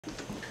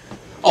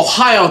Oh,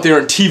 hi out there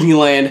in TV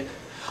land.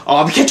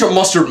 The Ketchup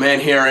Mustard Man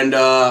here, and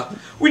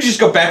we just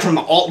got back from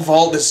the Alt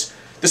Vault,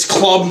 this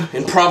club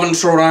in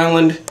Providence, Rhode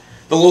Island.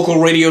 The local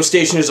radio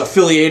station is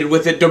affiliated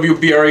with it,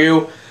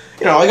 WBRU.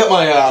 You know, I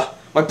got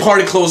my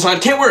party clothes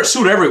on. Can't wear a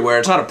suit everywhere.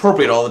 It's not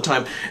appropriate all the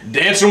time.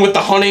 Dancing with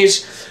the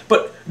honeys.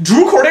 But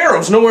Drew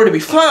Cordero's nowhere to be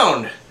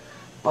found.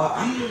 But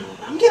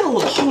I'm getting a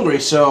little hungry,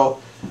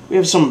 so we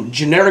have some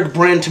generic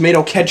brand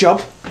tomato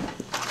ketchup.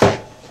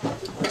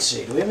 Let's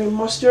see, do we have any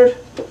mustard?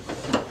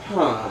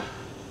 Huh.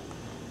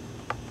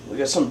 We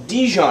got some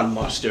Dijon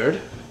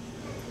mustard.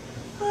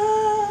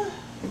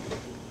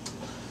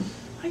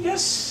 I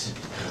guess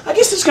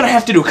it's gonna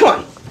have to do. Come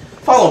on,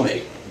 follow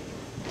me.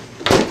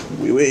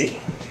 Wee wee.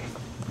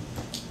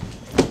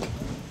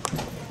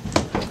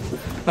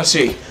 Let's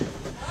see.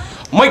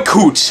 Mike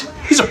Kootz,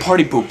 he's a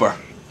party pooper.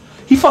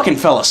 He fucking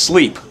fell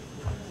asleep.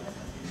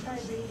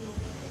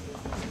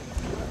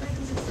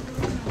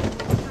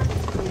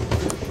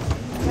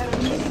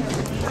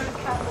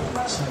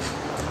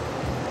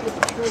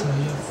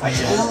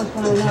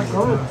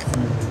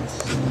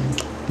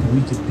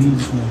 We could be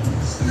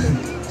friends.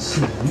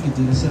 Shit, we could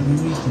do this every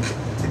weekend.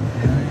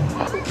 Alright?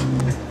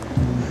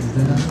 Is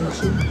that how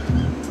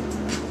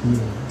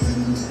Yeah.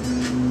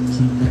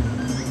 Keep that.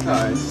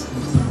 Alright.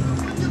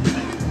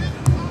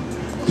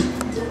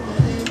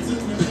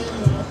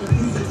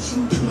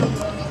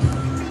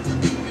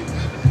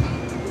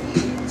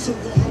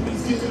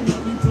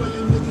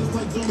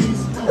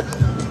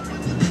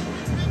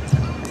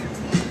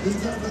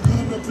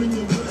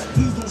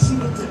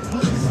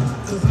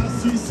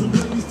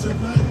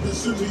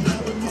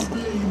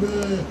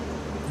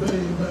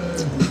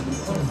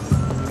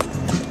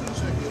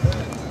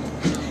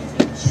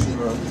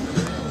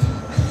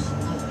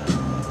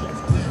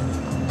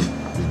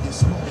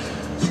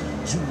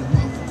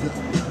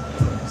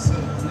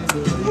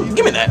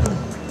 Give me that.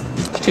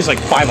 Tastes like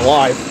Five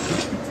Alive.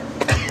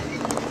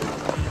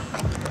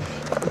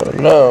 Oh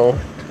no.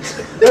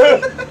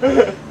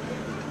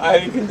 I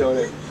didn't condone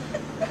it.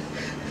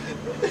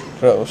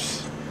 Gross.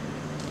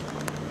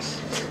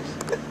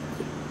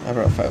 I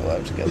brought Five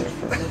Alive together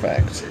for a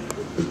fact.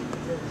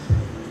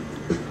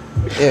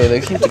 Yeah,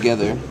 they came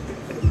together.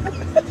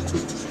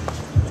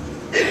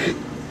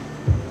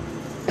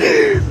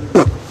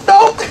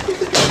 No!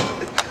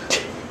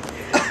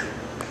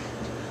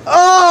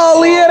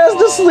 Oh, Leanna's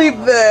to sleep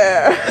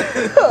there!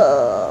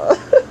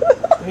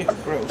 Wait,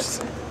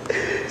 gross.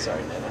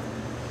 Sorry, Nana.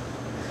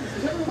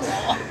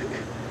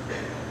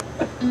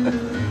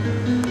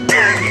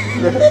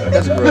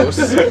 That's gross.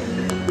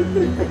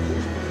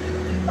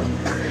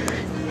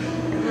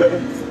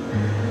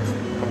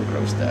 I'm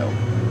grossed out.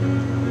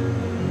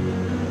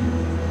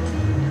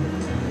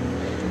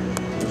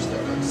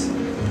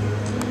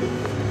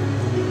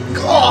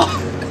 Oh!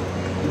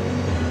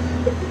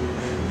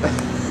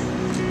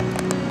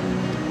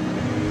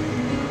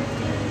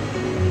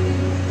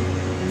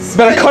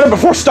 Better cut it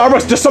before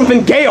Starbucks does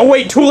something gay. Oh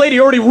wait, too late, he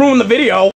already ruined the video.